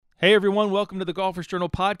Hey everyone, welcome to the Golfers Journal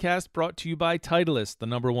podcast brought to you by Titleist, the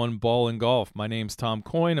 #1 ball in golf. My name's Tom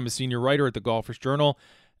Coyne. I'm a senior writer at the Golfers Journal,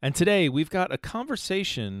 and today we've got a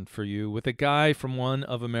conversation for you with a guy from one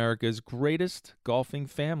of America's greatest golfing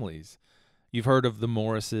families. You've heard of the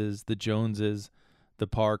Morrises, the Joneses, the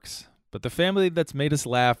Parks, but the family that's made us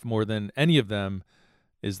laugh more than any of them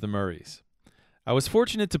is the Murrays. I was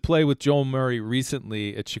fortunate to play with Joel Murray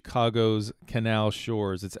recently at Chicago's Canal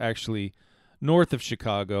Shores. It's actually north of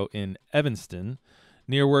Chicago in Evanston,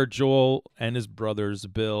 near where Joel and his brothers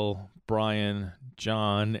Bill, Brian,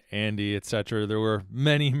 John, Andy, etc. There were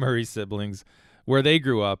many Murray siblings where they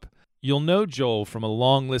grew up. You'll know Joel from a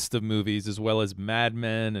long list of movies as well as Mad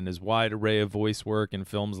Men and his wide array of voice work in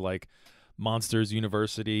films like Monsters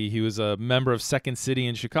University. He was a member of Second City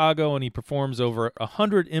in Chicago, and he performs over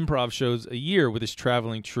 100 improv shows a year with his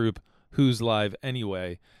traveling troupe, Who's Live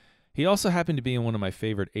Anyway. He also happened to be in one of my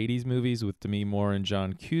favorite 80s movies with Demi Moore and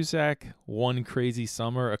John Cusack, One Crazy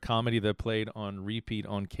Summer, a comedy that played on repeat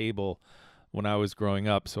on cable when I was growing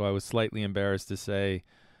up. So I was slightly embarrassed to say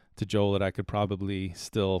to Joel that I could probably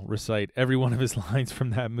still recite every one of his lines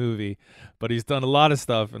from that movie. But he's done a lot of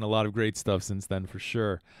stuff and a lot of great stuff since then for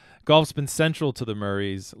sure. Golf's been central to the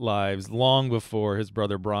Murrays' lives long before his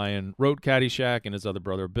brother Brian wrote Caddyshack and his other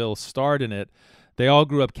brother Bill starred in it. They all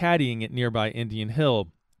grew up caddying at nearby Indian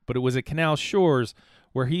Hill. But it was at Canal Shores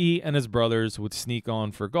where he and his brothers would sneak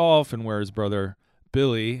on for golf and where his brother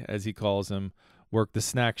Billy, as he calls him, worked the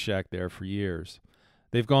snack shack there for years.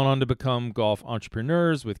 They've gone on to become golf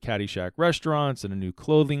entrepreneurs with Caddyshack restaurants and a new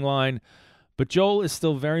clothing line. But Joel is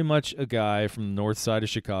still very much a guy from the north side of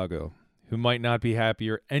Chicago who might not be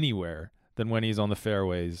happier anywhere than when he's on the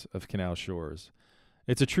fairways of Canal Shores.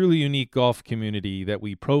 It's a truly unique golf community that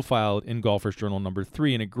we profiled in Golfers Journal number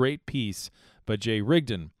 3 in a great piece by Jay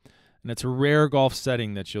Rigdon. And it's a rare golf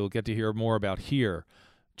setting that you'll get to hear more about here.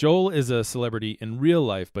 Joel is a celebrity in real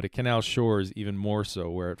life, but at Canal Shores even more so,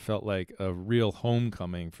 where it felt like a real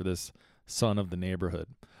homecoming for this son of the neighborhood.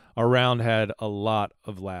 Our round had a lot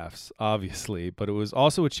of laughs, obviously, but it was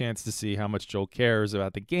also a chance to see how much Joel cares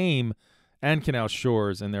about the game and Canal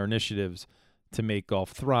Shores and their initiatives to make golf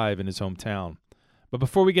thrive in his hometown. But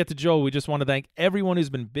before we get to Joel, we just want to thank everyone who's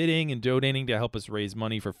been bidding and donating to help us raise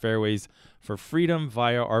money for Fairways for Freedom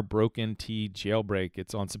via our Broken Tee jailbreak.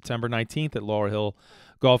 It's on September 19th at Laurel Hill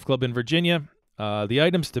Golf Club in Virginia. The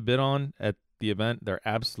items to bid on at the event, they're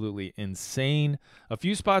absolutely insane. A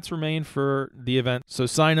few spots remain for the event, so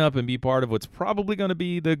sign up and be part of what's probably going to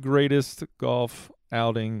be the greatest golf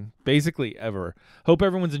outing basically ever. Hope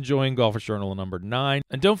everyone's enjoying Golfers Journal number 9.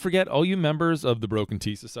 And don't forget, all you members of the Broken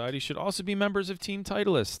Tee Society should also be members of Team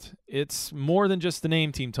Titleist. It's more than just the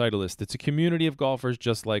name Team Titleist. It's a community of golfers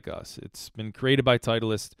just like us. It's been created by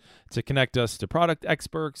Titleist to connect us to product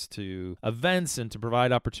experts, to events, and to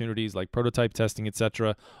provide opportunities like prototype testing,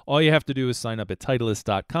 etc. All you have to do is sign up at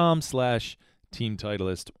Titleist.com/Team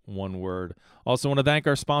Titleist, one word. Also want to thank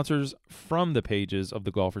our sponsors from the pages of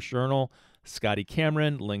the Golfers Journal: Scotty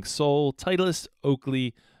Cameron, Link Soul, Titleist,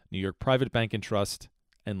 Oakley, New York Private Bank and Trust,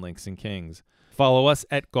 and Links and Kings. Follow us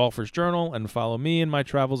at Golfers Journal and follow me in my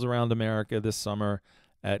travels around America this summer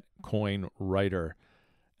at Coyne Writer.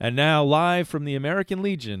 And now, live from the American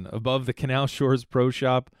Legion above the Canal Shores Pro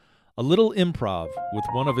Shop, a little improv with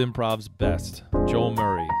one of improv's best, Joel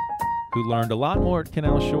Murray, who learned a lot more at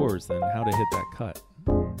Canal Shores than how to hit that cut.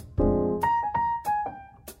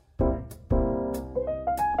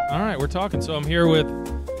 All right, we're talking. So I'm here with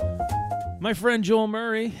my friend Joel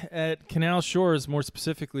Murray at Canal Shores. More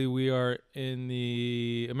specifically, we are in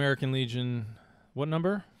the American Legion, what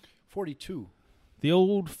number? 42. The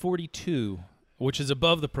old 42, which is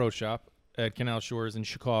above the Pro Shop at Canal Shores in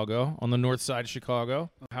Chicago, on the north side of Chicago.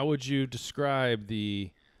 How would you describe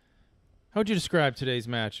today's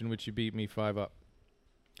match in which you beat me 5-up?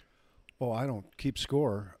 Oh, I don't keep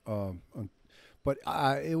score. But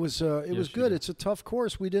it was good. It's a tough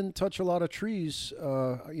course. We didn't touch a lot of trees.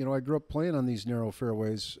 I grew up playing on these narrow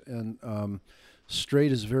fairways, and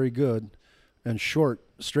straight is very good, and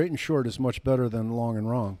straight and short is much better than long and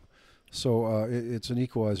wrong. So it's an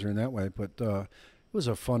equalizer in that way. But it was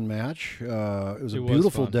a fun match. It was a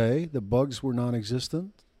beautiful day. The bugs were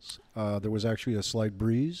non-existent. There was actually a slight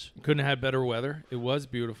breeze. Couldn't have had better weather. It was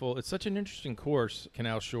beautiful. It's such an interesting course,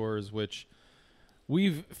 Canal Shores, which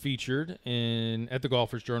we've featured at the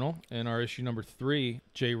Golfers Journal in our issue number 3.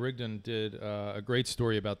 Jay Rigdon did a great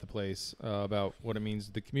story about the place, about what it means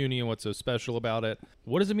to the community and what's so special about it.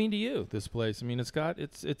 What does it mean to you, this place? I mean,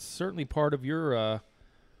 it's certainly part of your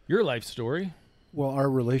life story. Well, our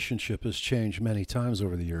relationship has changed many times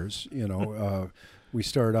over the years. we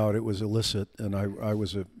started out, it was illicit, and I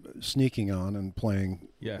was sneaking on and playing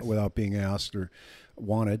without being asked or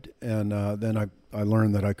wanted. And then I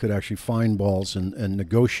learned that I could actually find balls and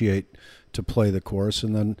negotiate to play the course.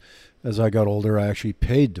 And then as I got older, I actually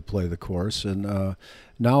paid to play the course. And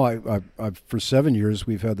now I've for 7 years,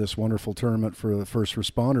 we've had this wonderful tournament for the first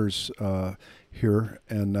responders here.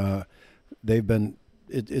 And they've been,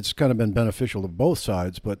 it's kind of been beneficial to both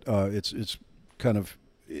sides, but it's kind of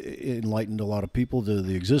enlightened a lot of people to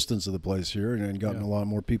the existence of the place here and gotten a lot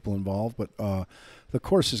more people involved. But the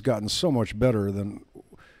course has gotten so much better than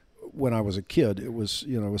when I was a kid. It was,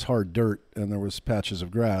 it was hard dirt and there was patches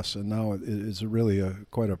of grass, and now it's really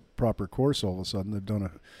quite a proper course all of a sudden. They've done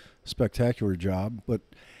a spectacular job. But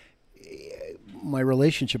my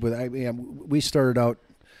relationship with we started out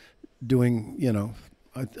doing,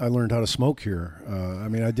 I learned how to smoke here.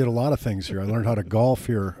 I did a lot of things here. I learned how to golf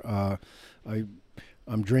here.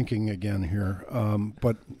 I'm drinking again here,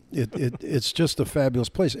 but it's just a fabulous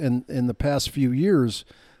place. And in the past few years,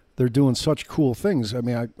 they're doing such cool things.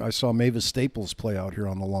 I saw Mavis Staples play out here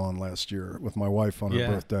on the lawn last year with my wife on her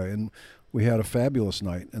birthday, and we had a fabulous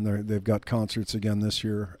night. And they've got concerts again this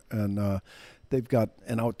year, and they've got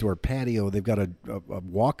an outdoor patio. They've got a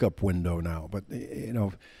walk-up window now, but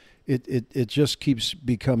it just keeps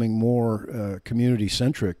becoming more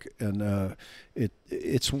community-centric, and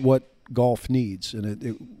it's what golf needs. And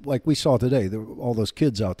it like we saw today, all those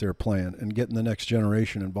kids out there playing and getting the next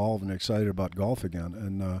generation involved and excited about golf again.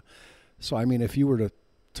 And so if you were to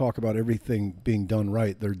talk about everything being done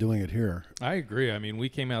right, they're doing it here. I agree. We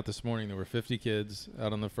came out this morning, there were 50 kids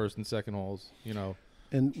out on the first and second holes,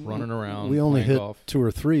 and running around. We only hit golf. 2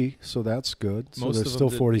 or 3, so that's good. So there's still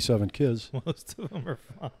 47 kids. Most of them are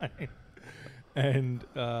fine. And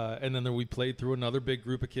then we played through another big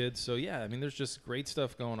group of kids. So, there's just great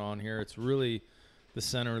stuff going on here. It's really the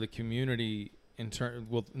center of the community,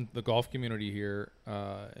 the golf community here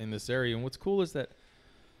in this area. And what's cool is that,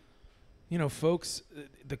 folks,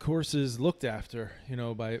 the course is looked after,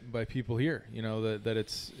 by people here. That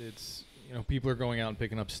it's people are going out and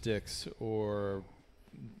picking up sticks or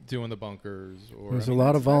doing the bunkers. Or there's a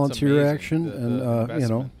lot of volunteer action, the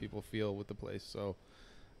investment people feel with the place. So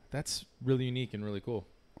that's really unique and really cool.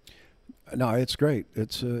 No, it's great.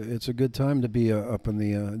 It's a good time to be up in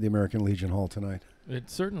the American Legion Hall tonight. It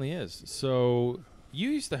certainly is. So you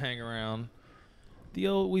used to hang around the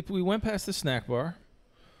old. We went past the snack bar,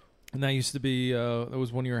 and that used to be that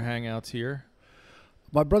was one of your hangouts here.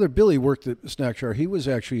 My brother Billy worked at Snack Bar. He was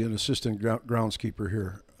actually an assistant groundskeeper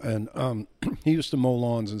here, and he used to mow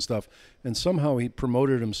lawns and stuff. And somehow he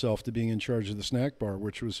promoted himself to being in charge of the snack bar,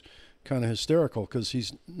 which was kind of hysterical because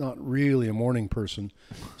he's not really a morning person.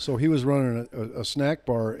 So he was running a snack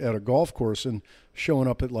bar at a golf course and showing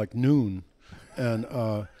up at like noon. And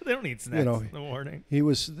they don't eat snacks in the morning.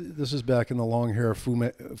 This is back in the long hair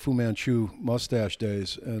Fu Manchu mustache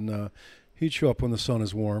days, and he'd show up when the sun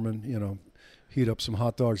is warm and heat up some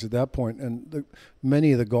hot dogs at that point. And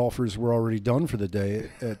many of the golfers were already done for the day,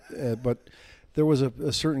 but there was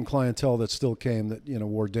a certain clientele that still came that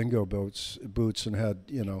wore dingo boots and had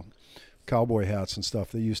cowboy hats and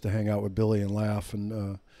stuff. They used to hang out with Billy and laugh,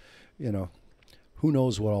 and who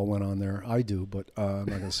knows what all went on there. I do, but I'm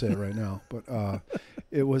not going to say it right now. But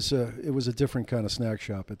it was a different kind of snack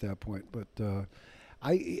shop at that point. But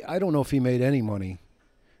I don't know if he made any money,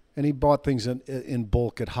 and he bought things in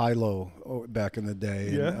bulk at high-low back in the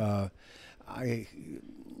day. Yeah.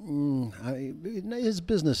 And his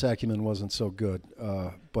business acumen wasn't so good,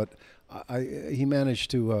 but he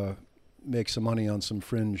managed to make some money on some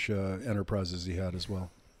fringe enterprises he had as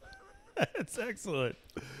well. That's excellent.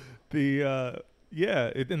 And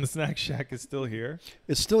the snack shack is still here.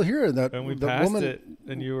 It's still here. And we passed it,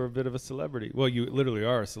 and you were a bit of a celebrity. Well, you literally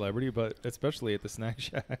are a celebrity, but especially at the snack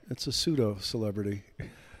shack. It's a pseudo-celebrity.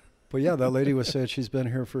 But yeah, that lady was saying she's been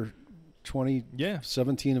here for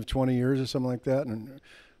 17 of 20 years or something like that, and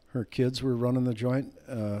her kids were running the joint.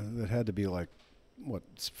 That had to be like,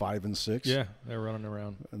 5 and 6? Yeah, they're running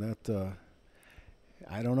around. And that,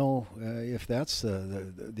 I don't know if that's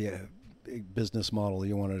the business model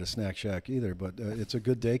you wanted a snack shack either, but it's a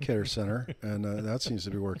good daycare center, and that seems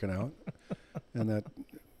to be working out. And that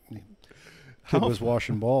kid was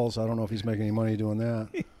washing balls. I don't know if he's making any money doing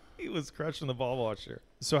that. He was crushing the ball washer.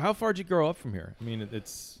 So how far did you grow up from here?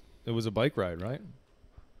 It was a bike ride, right?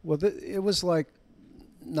 Well, it was like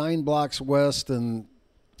 9 blocks west and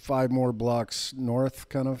 5 more blocks north,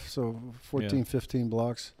 kind of, so 14, 15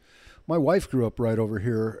 blocks. My wife grew up right over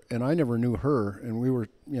here, and I never knew her, and we were,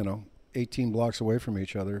 18 blocks away from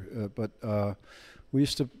each other. But we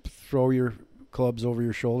used to throw your clubs over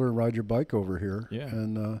your shoulder and ride your bike over here. Yeah.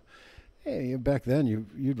 And Hey, back then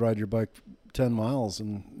you'd ride your bike 10 miles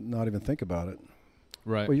and not even think about it.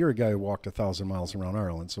 Right. Well, you're a guy who walked 1,000 miles around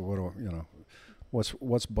Ireland, so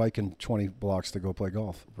what's biking 20 blocks to go play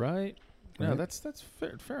golf? Right. Yeah, that's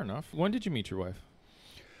fair enough. When did you meet your wife?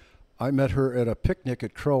 I met her at a picnic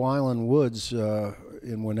at Crow Island Woods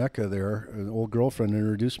in Winnetka there. An old girlfriend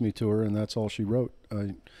introduced me to her, and that's all she wrote.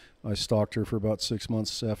 I stalked her for about 6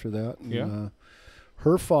 months after that. And, yeah.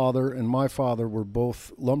 Her father and my father were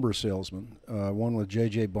both lumber salesmen, one with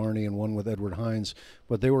J.J. Barney and one with Edward Hines,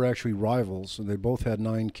 but they were actually rivals, and they both had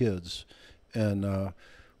 9 kids. And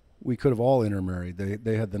we could have all intermarried.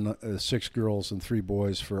 They had the 6 girls and 3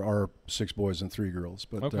 boys for our 6 boys and 3 girls.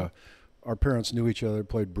 But okay. Our parents knew each other,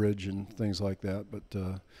 played bridge and things like that.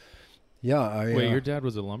 But, yeah. Wait, your dad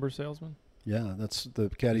was a lumber salesman? Yeah, that's the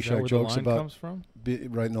Caddie Is that where Shack jokes the line about comes from?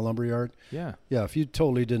 Right in the lumber yard. Yeah. Yeah, if you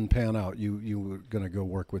totally didn't pan out, you were going to go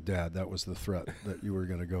work with Dad. That was the threat, that you were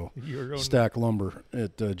going to go stack lumber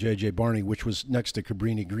at J.J. Barney, which was next to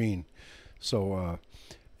Cabrini Green. So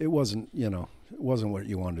it wasn't what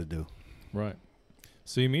you wanted to do. Right.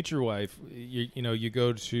 So you meet your wife. You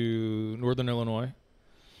go to Northern Illinois.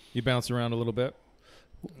 You bounce around a little bit,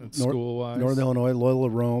 school-wise. Northern Illinois, Loyola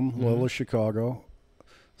Rome, Loyola Chicago,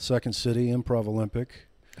 Second City, Improv Olympic.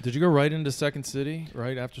 Did you go right into Second City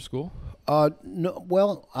right after school? No.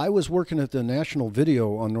 Well, I was working at the National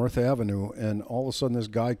Video on North Avenue, and all of a sudden this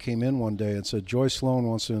guy came in one day and said, Joyce Sloan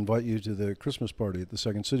wants to invite you to the Christmas party at the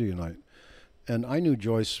Second City tonight. And I knew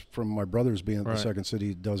Joyce from my brothers being at the Second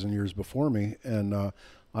City a dozen years before me, and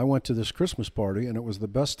I went to this Christmas party, and it was the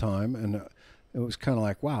best time, and it was kind of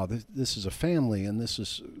like, wow, this is a family, and this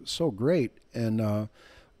is so great. And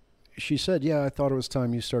she said, yeah, I thought it was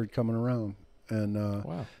time you started coming around. And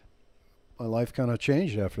wow. My life kind of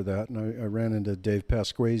changed after that, and I ran into Dave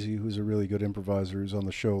Pasquazi, who's a really good improviser, who's on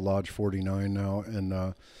the show Lodge 49 now,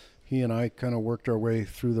 and he and I kind of worked our way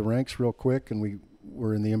through the ranks real quick, and we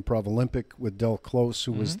were in the Improv Olympic with Del Close,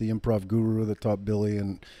 who was the improv guru that taught Billy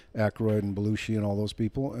and Aykroyd and Belushi and all those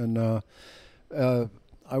people, and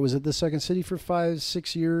I was at the Second City for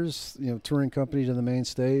 5-6 years, touring company to the main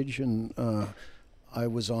stage, and I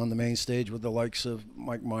was on the main stage with the likes of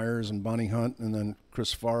Mike Myers and Bonnie Hunt, and then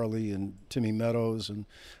Chris Farley and Timmy Meadows, and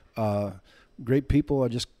great people. I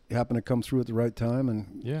just happened to come through at the right time,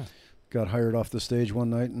 and got hired off the stage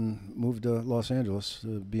one night and moved to Los Angeles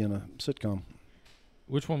to be in a sitcom.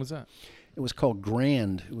 Which one was that? It was called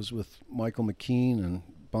Grand. It was with Michael McKean and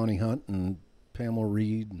Bonnie Hunt and Pamela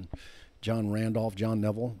Reed and John Randolph, John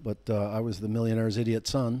Neville. But I was the millionaire's idiot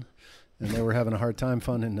son, and they were having a hard time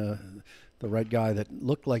finding the right guy that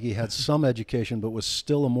looked like he had some education but was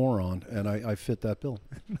still a moron, and I fit that bill.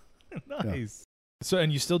 Nice. Yeah. So,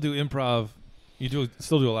 and you still do improv. You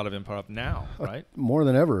still do a lot of improv now, right? More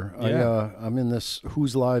than ever. Yeah. I'm in this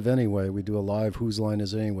Who's Live Anyway. We do a live Whose Line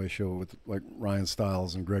Is It Anyway show with like Ryan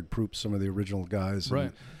Stiles and Greg Proops, some of the original guys. Right.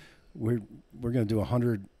 And we're going to do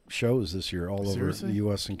 100 shows this year all Seriously? over the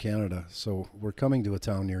U.S. and Canada. So we're coming to a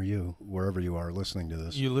town near you, wherever you are listening to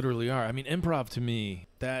this. You literally are. I mean, improv to me,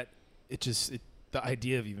 the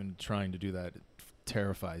idea of even trying to do that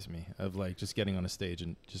terrifies me, of like just getting on a stage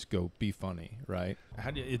and just go be funny, right?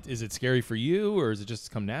 Is it scary for you, or does it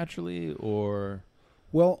just come naturally, or?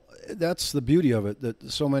 Well, that's the beauty of it, that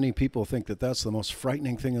so many people think that that's the most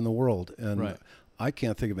frightening thing in the world. And I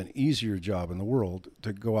can't think of an easier job in the world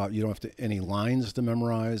to go out. You don't have any lines to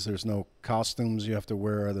memorize. There's no costumes you have to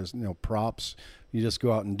wear. There's no props. You just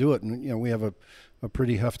go out and do it. And we have a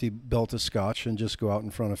pretty hefty belt of scotch and just go out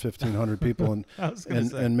in front of 1,500 people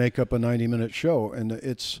and make up a 90-minute show. And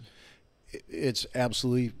it's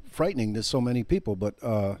absolutely frightening to so many people. But,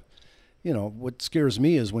 what scares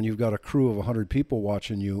me is when you've got a crew of 100 people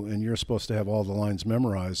watching you and you're supposed to have all the lines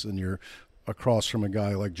memorized, and you're across from a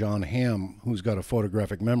guy like John Hamm who's got a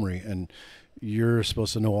photographic memory, and you're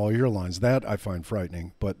supposed to know all your lines. That I find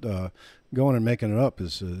frightening. But going and making it up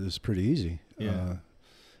is pretty easy. Yeah.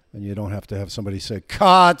 And you don't have to have somebody say,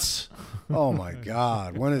 "Cuts!" Oh my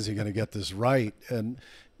God, when is he going to get this right? And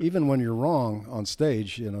even when you're wrong on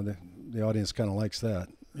stage, the audience kind of likes that.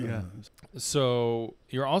 Yeah. So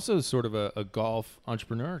you're also sort of a golf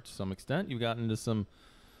entrepreneur to some extent. You've gotten into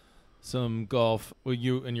some golf. Well,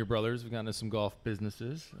 you and your brothers have gotten into some golf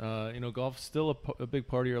businesses. Golf's still a big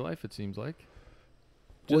part of your life, it seems like.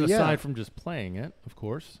 Aside from just playing it, of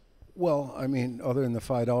course. Well, I mean, other than the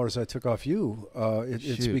 $5 I took off you,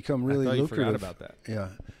 it's become really I thought lucrative. You forgot about that. Yeah,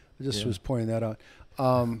 I just was pointing that out.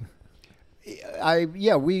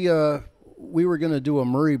 We were going to do a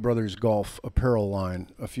Murray Brothers golf apparel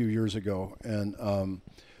line a few years ago, and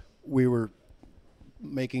we were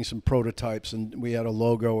making some prototypes, and we had a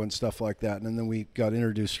logo and stuff like that. And then we got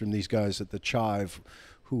introduced from these guys at the Chive,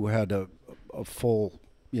 who had a full,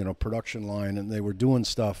 production line, and they were doing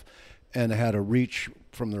stuff, and had a reach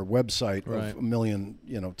from their website of 1 million,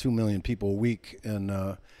 2 million people a week,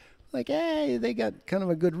 and hey, they got kind of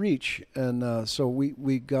a good reach, and so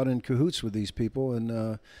we got in cahoots with these people,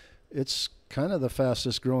 and it's kind of the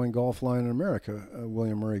fastest growing golf line in America,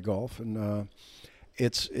 William Murray Golf, and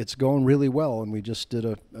it's going really well. And we just did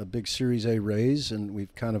a big Series A raise, and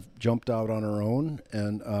we've kind of jumped out on our own,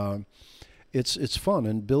 and it's fun.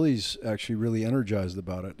 And Billy's actually really energized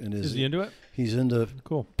about it. And is he into it? He's into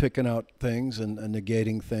cool picking out things and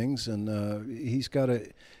negating things, and he's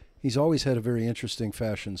always had a very interesting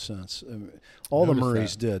fashion sense. All the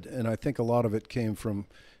Murrays did, and I think a lot of it came from,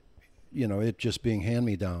 it just being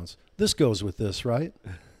hand-me-downs. This goes with this, right?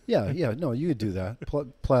 Yeah, no, you could do that.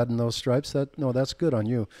 Plaid in those stripes, that's good on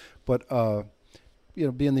you. But,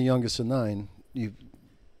 being the youngest of 9, you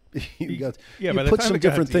put some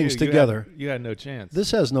different things together. You had no chance.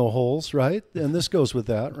 This has no holes, right? And this goes with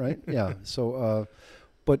that, right? Yeah, so,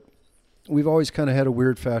 but we've always kind of had a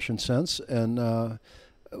weird fashion sense, and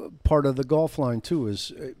part of the golf line, too,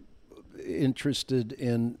 is interested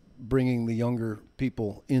in bringing the younger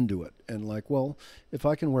people into it. And if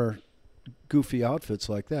I can wear goofy outfits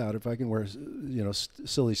like that, if I can wear,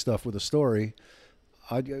 silly stuff with a story,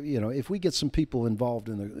 if we get some people involved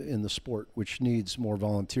in the sport, which needs more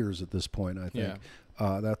volunteers at this point, I think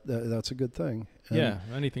that's a good thing. And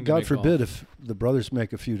anything. God forbid if the brothers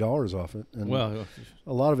make a few dollars off it. And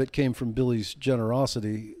a lot of it came from Billy's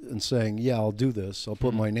generosity and saying, "Yeah, I'll do this. I'll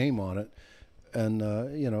put my name on it," and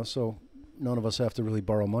so none of us have to really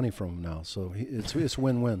borrow money from him now. So it's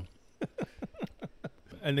win-win.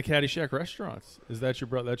 And the Caddyshack restaurants, is that your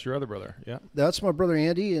brother? That's your other brother, yeah? That's my brother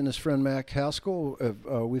Andy and his friend Mac Haskell.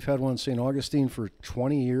 We've had one in St. Augustine for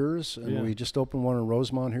 20 years, and we just opened one in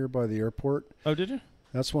Rosemont here by the airport. Oh, did you?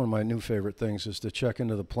 That's one of my new favorite things, is to check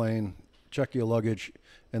into the plane, check your luggage,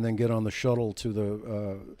 and then get on the shuttle to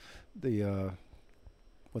the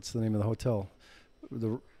what's the name of the hotel?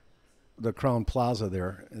 The Crown Plaza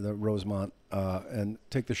there, the Rosemont, and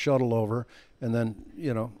take the shuttle over, and then,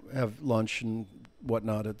 have lunch and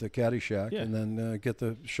whatnot at the Caddyshack, and then get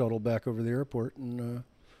the shuttle back over the airport, and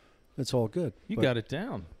it's all good. You got it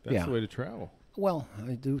down. That's the way to travel. Well,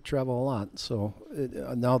 I do travel a lot, so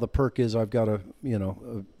now the perk is I've got a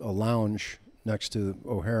lounge next to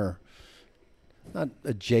O'Hare, not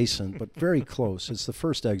adjacent, but very close. It's the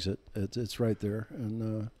first exit. It's right there,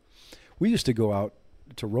 and we used to go out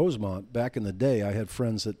to Rosemont back in the day. I had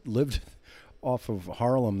friends that lived off of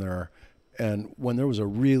Harlem there. And when there was a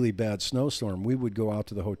really bad snowstorm, we would go out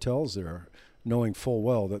to the hotels there, knowing full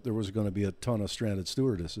well that there was going to be a ton of stranded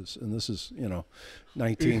stewardesses. And this is,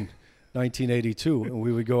 1982. And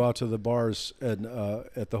we would go out to the bars and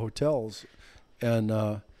at the hotels,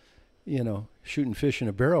 and, shooting fish in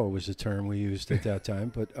a barrel was the term we used at that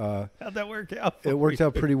time. But how'd that work out? It worked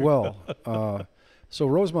out pretty well. So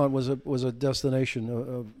Rosemont was a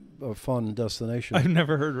destination, a fun destination. I've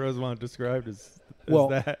never heard Rosemont described as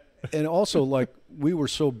that. And also, we were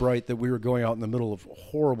so bright that we were going out in the middle of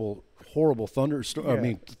horrible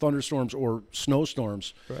thunderstorms or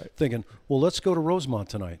snowstorms, thinking, well, let's go to Rosemont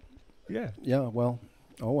tonight. Yeah. Yeah, well.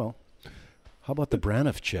 How about the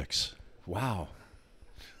Braniff chicks? Wow.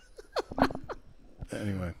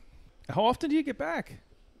 Anyway. How often do you get back?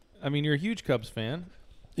 I mean, you're a huge Cubs fan.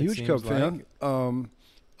 Huge Cubs fan.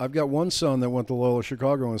 I've got one son that went to Loyola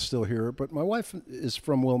Chicago and is still here, but my wife is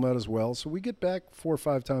from Wilmette as well, so we get back 4 or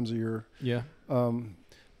 5 times a year. Yeah. The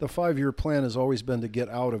 5-year plan has always been to get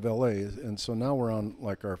out of L.A., and so now we're on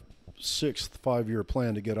our 6th 5-year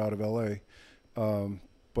plan to get out of L.A.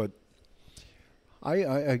 But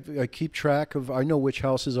I keep track of. I know which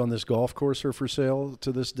houses on this golf course are for sale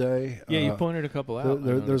to this day. Yeah, you pointed a couple out.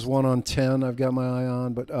 There's one on 10 I've got my eye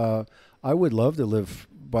on, but I would love to live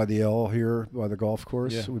by the L here, by the golf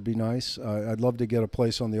course. It would be nice. I'd love to get a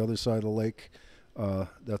place on the other side of the lake.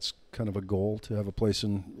 That's kind of a goal, to have a place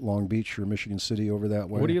in Long Beach or Michigan City over that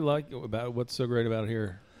way. What do you like about what's so great about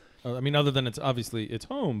here? I mean, other than it's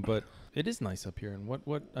home, but it is nice up here. And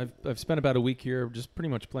what I've spent about a week here just pretty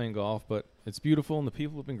much playing golf, but it's beautiful and the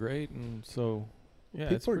people have been great, and so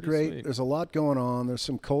people are great. Sweet. There's a lot going on. There's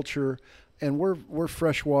some culture. And we're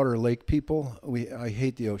freshwater lake people. I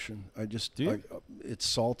hate the ocean. It's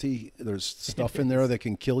salty. There's stuff in there that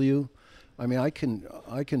can kill you. I mean, I can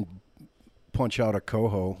punch out a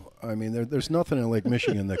coho. I mean, there's nothing in Lake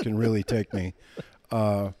Michigan that can really take me.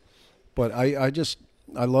 But I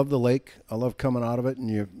love the lake. I love coming out of it, and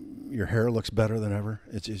your hair looks better than ever.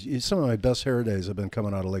 It's some of my best hair days have been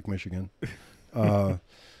coming out of Lake Michigan.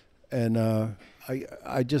 And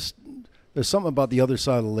I just, there's something about the other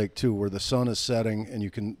side of the lake too, where the sun is setting and you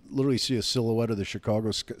can literally see a silhouette of the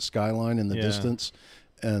Chicago skyline in the distance,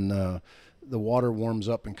 and the water warms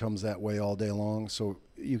up and comes that way all day long. So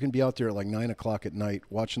you can be out there at like 9 o'clock at night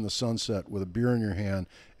watching the sunset with a beer in your hand,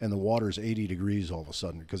 and the water's 80 degrees all of a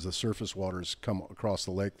sudden because the surface waters come across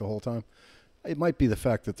the lake the whole time. It might be the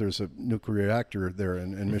fact that there's a nuclear reactor there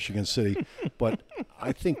in Michigan City, but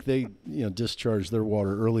I think they discharge their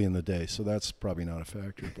water early in the day, so that's probably not a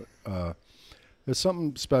factor. But there's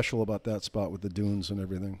something special about that spot with the dunes and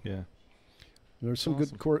everything. Yeah, there's some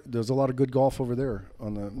good. There's a lot of good golf over there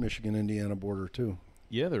on the Michigan-Indiana border too.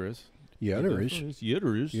 Yeah, there is. Yeah, there is. Yeah,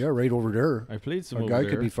 there is. Yeah, right over there. I played some. A over guy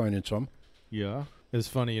there. could be finding some. Yeah, it's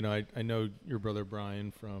funny. I know your brother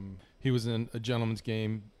Brian from. He was in a gentleman's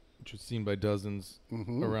game, which was seen by dozens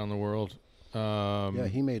around the world. Yeah,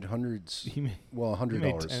 he made hundreds.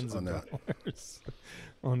 $100 on that.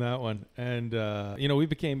 On that one, and we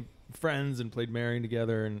became friends and played Marion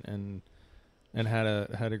together, and had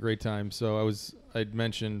a great time. So I'd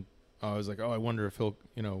mentioned, I was like, I wonder if he'll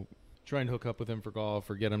try and hook up with him for golf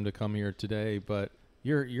or get him to come here today. But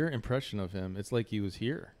your impression of him, it's like he was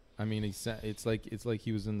here. I mean, it's like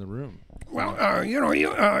he was in the room. Well,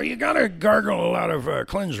 you got to gargle a lot of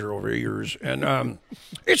cleanser over the years, and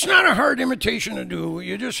it's not a hard imitation to do.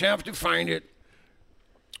 You just have to find it.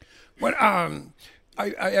 But I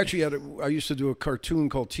actually I used to do a cartoon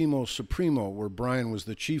called Timo Supremo where Brian was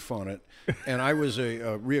the chief on it, and I was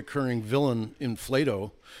a reoccurring villain in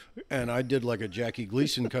Flato, and I did like a Jackie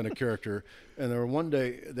Gleason kind of character. And there were one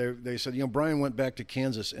day they said, Brian went back to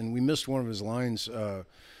Kansas, and we missed one of his lines.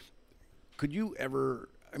 Could you ever?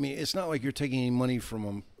 I mean, it's not like you're taking any money from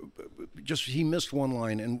him. Just he missed one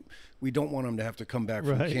line, and we don't want him to have to come back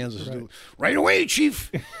from Kansas. Right away,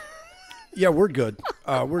 Chief. Yeah, we're good.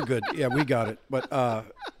 We're good. Yeah, we got it. But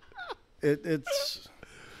it's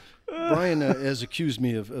Brian has accused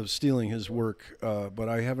me of stealing his work, but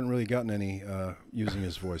I haven't really gotten any using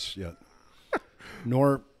his voice yet.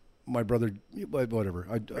 Nor my brother. Whatever.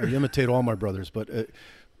 I imitate all my brothers, but.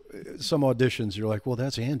 Some auditions, you're like, well,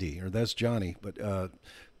 that's Andy or that's Johnny, but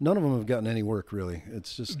none of them have gotten any work really.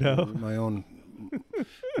 It's just my own.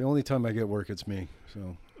 The only time I get work, it's me.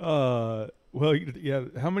 So. Well, yeah.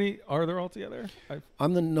 How many are there altogether?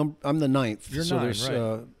 I'm the ninth. You're so 9, there's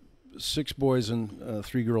right. 6 boys and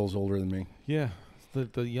 3 girls older than me. Yeah,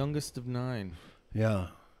 the youngest of 9. Yeah,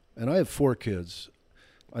 and I have 4 kids.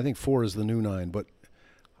 I think 4 is the new 9, but.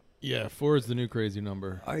 Yeah, 4 is the new crazy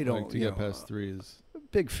number. I don't to get past 3 is.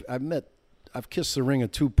 I've kissed the ring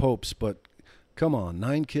of 2 popes, but come on,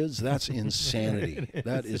 9 kids, that's insanity.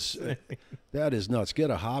 That is nuts.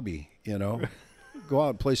 Get a hobby, Go out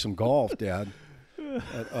and play some golf, Dad.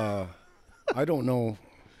 I don't know.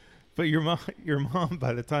 But your mom,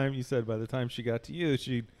 by the time she got to you,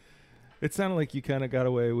 it sounded like you kind of got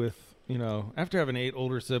away with, after having 8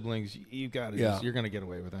 older siblings, you're going to get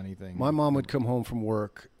away with anything. My mom would come home from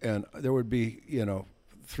work, and there would be,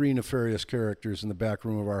 3 nefarious characters in the back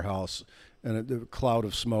room of our house, and a cloud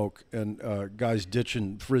of smoke, and guys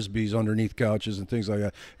ditching Frisbees underneath couches and things like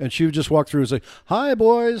that. And she would just walk through and say, "Hi,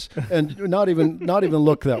 boys," and not even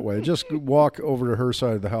look that way. Just walk over to her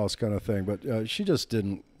side of the house, kind of thing. But she just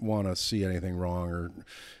didn't want to see anything wrong or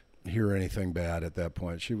hear anything bad at that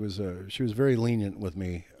point. She was very lenient with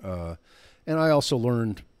me, and I also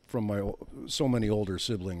learned from so many older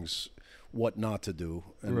siblings what not to do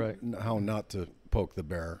and how not to poke the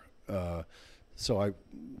bear. So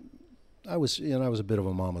I was a bit of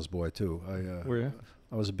a mama's boy too. Were you?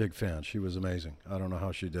 I was a big fan. She was amazing. I don't know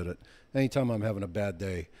how she did it. Anytime I'm having a bad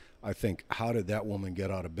day, I think, how did that woman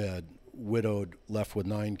get out of bed, widowed, left with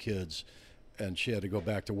 9 kids, and she had to go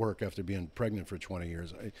back to work after being pregnant for 20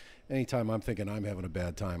 years. Anytime I'm thinking I'm having a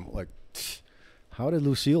bad time, like, how did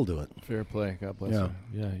Lucille do it? Fair play. God bless her.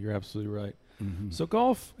 Yeah, you're absolutely right. Mm-hmm. So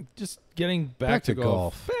golf, just getting back to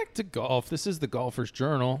golf. Back to golf. This is the Golfer's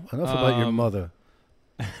Journal. Enough about your mother.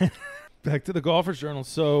 Back to the Golfer's Journal.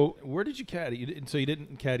 So where did you caddy? You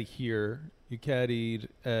didn't caddy here. You caddied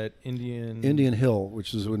at Indian Hill,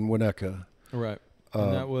 which is in Winnetka. Right.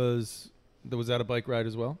 And was that a bike ride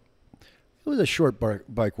as well? It was a short bike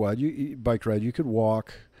ride. Bike ride. You could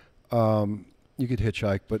walk. You could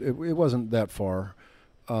hitchhike, but it wasn't that far.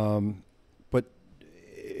 But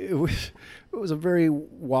it was a very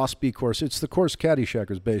waspy course. It's the course Caddyshack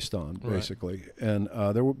was based on, basically. Right.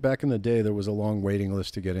 And back in the day, there was a long waiting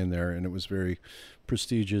list to get in there, and it was very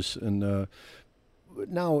prestigious. And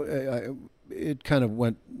now it kind of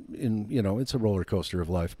went in. It's a roller coaster of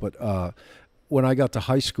life. But when I got to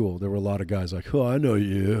high school, there were a lot of guys like, "Oh, I know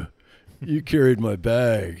you. You carried my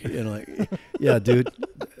bag. And like, yeah, dude,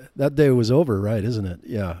 that day was over, right? Isn't it?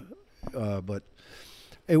 Yeah. But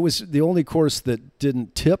it was the only course that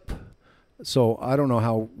didn't tip. So I don't know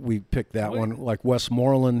how we picked that one. Like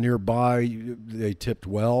Westmoreland nearby, they tipped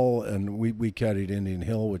well, and we caddied Indian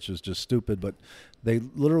Hill, which is just stupid. But they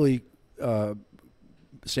literally,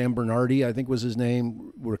 Sam Bernardi, I think was his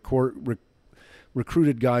name,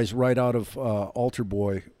 recruited guys right out of altar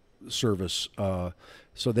boy service.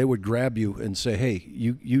 So they would grab you and say, hey,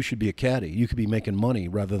 you should be a caddy. You could be making money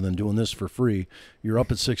rather than doing this for free. You're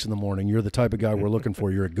up at 6 a.m. You're the type of guy we're looking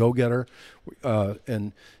for. You're a go-getter.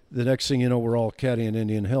 And the next thing you know, we're all caddying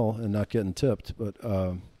Indian Hill and not getting tipped. But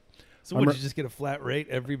so would you just get a flat rate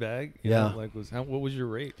every bag? You yeah. know, what was your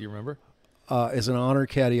rate? Do you remember? As an honor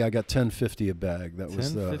caddy, I got $10.50 a bag. That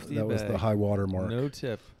was the high water mark. No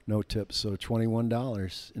tip. No tips. So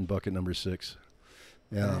 $21 in bucket number 6.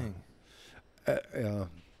 Yeah.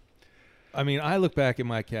 I mean, I look back at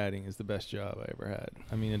my caddying as the best job I ever had.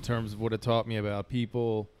 I mean, in terms of what it taught me about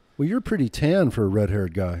people. Well, you're pretty tan for a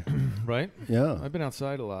red-haired guy. Right? Yeah. I've been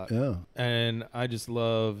outside a lot. Yeah. And I just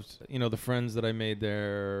loved, the friends that I made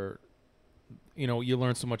there. You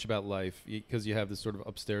learn so much about life because you have this sort of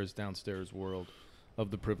upstairs, downstairs world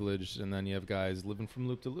of the privileged, and then you have guys living from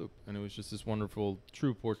loop to loop. And it was just this wonderful,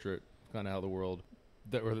 true portrait of kind of how the world,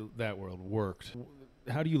 that world worked.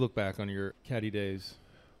 How do you look back on your caddy days?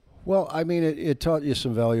 Well, I mean, it taught you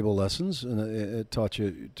some valuable lessons, and it taught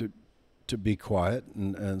you to be quiet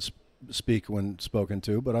and speak when spoken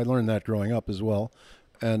to. But I learned that growing up as well.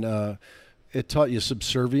 And it taught you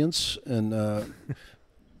subservience and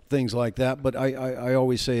things like that. But I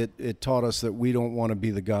always say it taught us that we don't want to be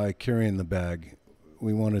the guy carrying the bag.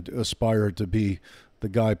 We want to aspire to be the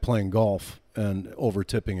guy playing golf and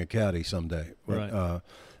over-tipping a caddy someday. But,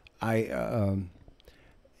 right.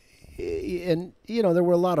 And there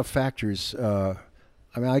were a lot of factors. I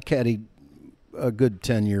caddied a good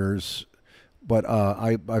 10 years, but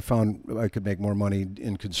I found I could make more money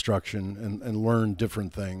in construction and learn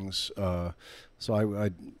different things. So I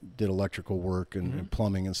did electrical work and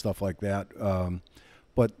plumbing and stuff like that.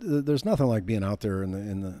 But there's nothing like being out there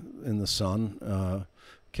in the sun,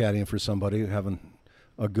 caddying for somebody, having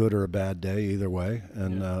a good or a bad day either way,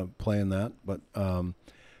 and playing that. But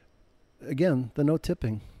again, the no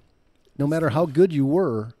tipping. No matter how good you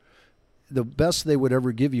were, the best they would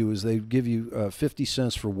ever give you is they'd give you 50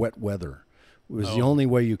 cents for wet weather. It was the only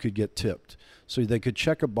way you could get tipped. So they could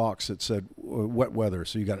check a box that said wet weather,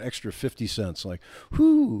 so you got extra 50 cents. Like,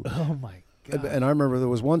 whoo! Oh, my God. And I remember there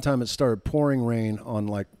was one time it started pouring rain on,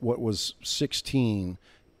 like, what was 16,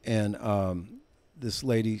 and this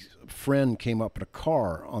lady's friend came up in a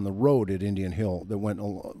car on the road at Indian Hill that went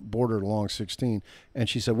bordered along 16, and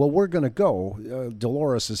she said, well, we're going to go.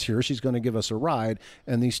 Dolores is here. She's going to give us a ride,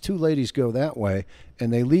 and these two ladies go that way,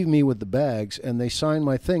 and they leave me with the bags, and they sign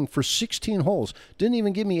my thing for 16 holes. Didn't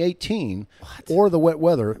even give me 18 or the wet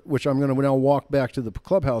weather, which I'm going to now walk back to the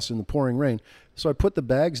clubhouse in the pouring rain. So I put the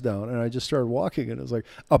bags down, and I just started walking, and it was like,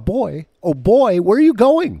 oh, boy, where are you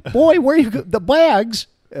going? Boy, where are you the bags?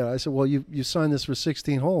 And I said, well, you signed this for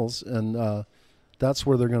 16 holes, and that's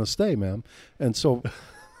where they're going to stay, ma'am. And so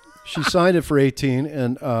she signed it for 18,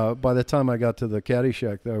 and by the time I got to the caddy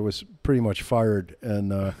shack, I was pretty much fired.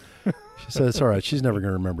 And she said, it's all right. She's never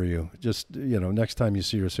going to remember you. Just, next time you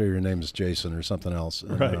see her, say your name is Jason or something else.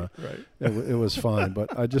 And, right. It was fine,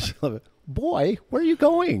 but I just love it. Boy, where are you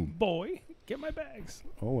going? Boy, get my bags.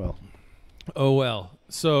 Oh, well.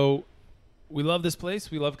 So we love this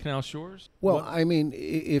place. We love Canal Shores. Well, I mean,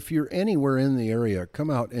 if you're anywhere in the area, come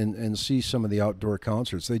out and see some of the outdoor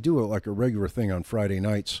concerts. They do like a regular thing on Friday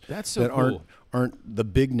nights. That's so cool. Aren't the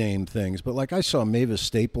big name things. But like I saw Mavis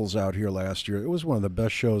Staples out here last year. It was one of the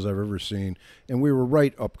best shows I've ever seen. And we were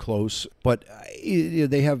right up close. But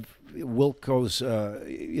they have Wilco's,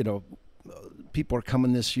 people are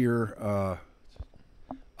coming this year.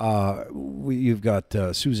 You've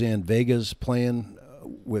got Suzanne Vega's playing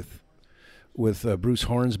with Bruce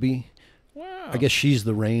Hornsby. Wow. I guess she's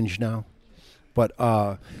the range now. But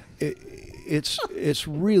it's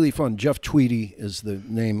really fun. Jeff Tweedy is the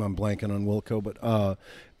name. I'm blanking on Wilco. But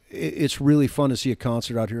it's really fun to see a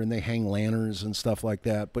concert out here, and they hang lanterns and stuff like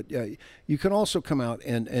that. But you can also come out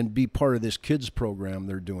and be part of this kids program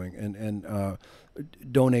they're doing and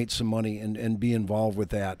donate some money and be involved with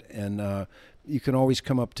that. And you can always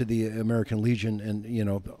come up to the American Legion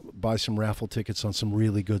and, buy some raffle tickets on some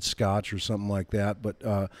really good scotch or something like that.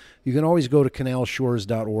 But you can always go to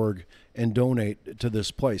canalshores.org and donate to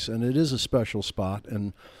this place. And it is a special spot.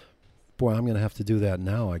 And, boy, I'm going to have to do that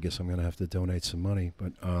now. I guess I'm going to have to donate some money.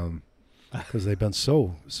 But because they've been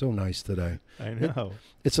so nice today. I know.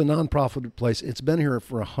 It's a nonprofit place. It's been here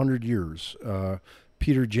for 100 years.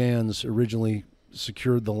 Peter Jans originally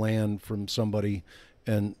secured the land from somebody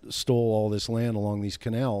and stole all this land along these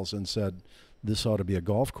canals and said, this ought to be a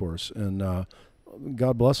golf course. And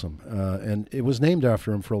God bless him. And it was named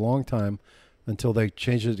after him for a long time until they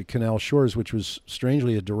changed it to Canal Shores, which was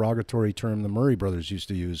strangely a derogatory term the Murray brothers used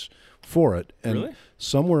to use for it. And Really?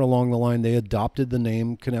 somewhere along the line, they adopted the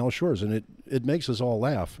name Canal Shores. And it makes us all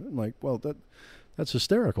laugh. I'm like, well, that's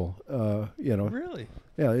hysterical. Really?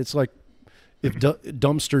 Yeah, it's like if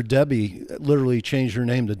Dumpster Debbie literally changed her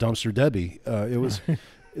name to Dumpster Debbie. It was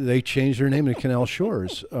they changed her name to Canal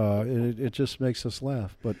Shores. It just makes us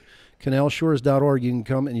laugh. But canalshores.org, you can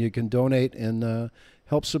come and you can donate and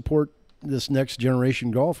help support this next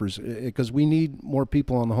generation golfers, because we need more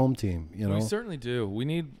people on the home team. We certainly do. We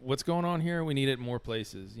need what's going on here. We need it in more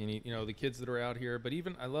places. You need, the kids that are out here. But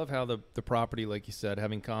even I love how the property, like you said,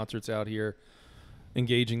 having concerts out here,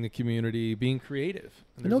 engaging the community, being creative.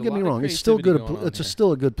 Don't get me wrong; it's still good. It's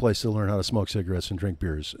still a good place to learn how to smoke cigarettes and drink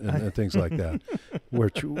beers and things like that,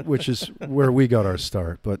 which is where we got our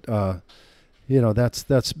start. But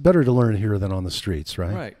that's better to learn here than on the streets,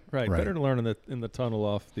 right? Right. Better to learn in the tunnel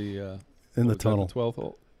off the tunnel, 12th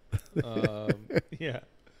hole. Yeah.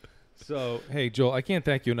 So hey, Joel, I can't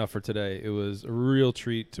thank you enough for today. It was a real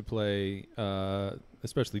treat to play,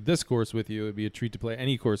 especially this course with you. It'd be a treat to play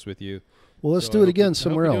any course with you. Well, let's do it again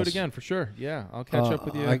somewhere else. Do it again for sure. Yeah, I'll catch up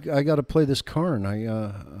with you. I got to play this Karn.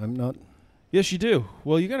 I'm not. Yes, you do.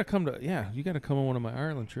 Well, you got to come on one of my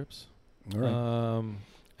Ireland trips. All right.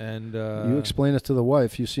 And you explain it to the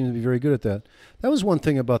wife. You seem to be very good at that. That was one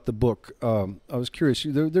thing about the book. I was curious.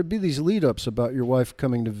 There'd be these lead-ups about your wife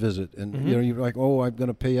coming to visit, and you're like, oh, I'm going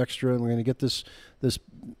to pay extra, and we're going to get this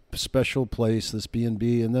special place, this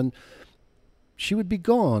B&B, and then she would be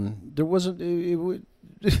gone. There wasn't.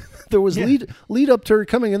 There was lead up to her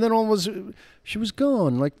coming, and then she was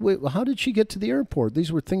gone. Like, wait, how did she get to the airport?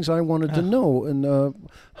 These were things I wanted to know, and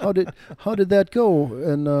how did that go?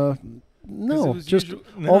 And no, just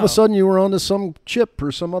all of a sudden you were on to some Chip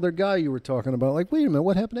or some other guy you were talking about. Like, wait a minute,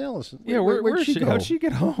 what happened to Allison? Yeah, where'd she go? How'd she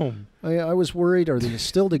get home? I was worried. Are they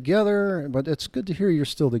still together? But it's good to hear you're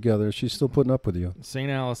still together. She's still putting up with you.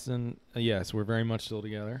 St. Allison, yes, we're very much still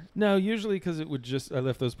together. No, usually because I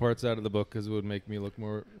left those parts out of the book because it would make me look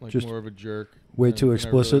more of a jerk. Way too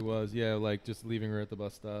explicit. I really was. Yeah, like just leaving her at the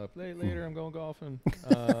bus stop. Later, I'm going golfing.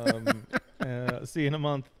 See you in a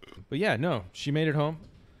month. But yeah, no, she made it home.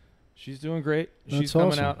 She's doing great. She's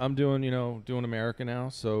coming out. I'm doing America now,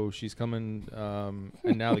 so she's coming.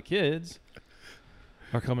 And now the kids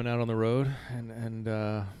are coming out on the road, and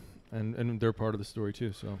they're part of the story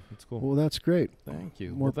too. So it's cool. Well, that's great. Thank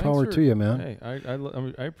you. More power to you, man. Hey,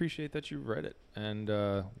 I appreciate that you read it, and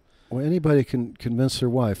well, anybody can convince their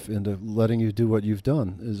wife into letting you do what you've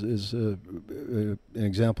done is an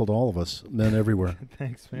example to all of us, men everywhere.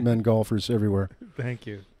 Thanks, man. Men golfers everywhere. Thank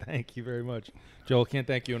you very much, Joel. Can't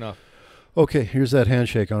thank you enough. Okay, here's that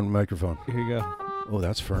handshake on the microphone. Here you go. Oh,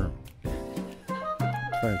 that's firm.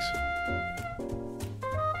 Thanks.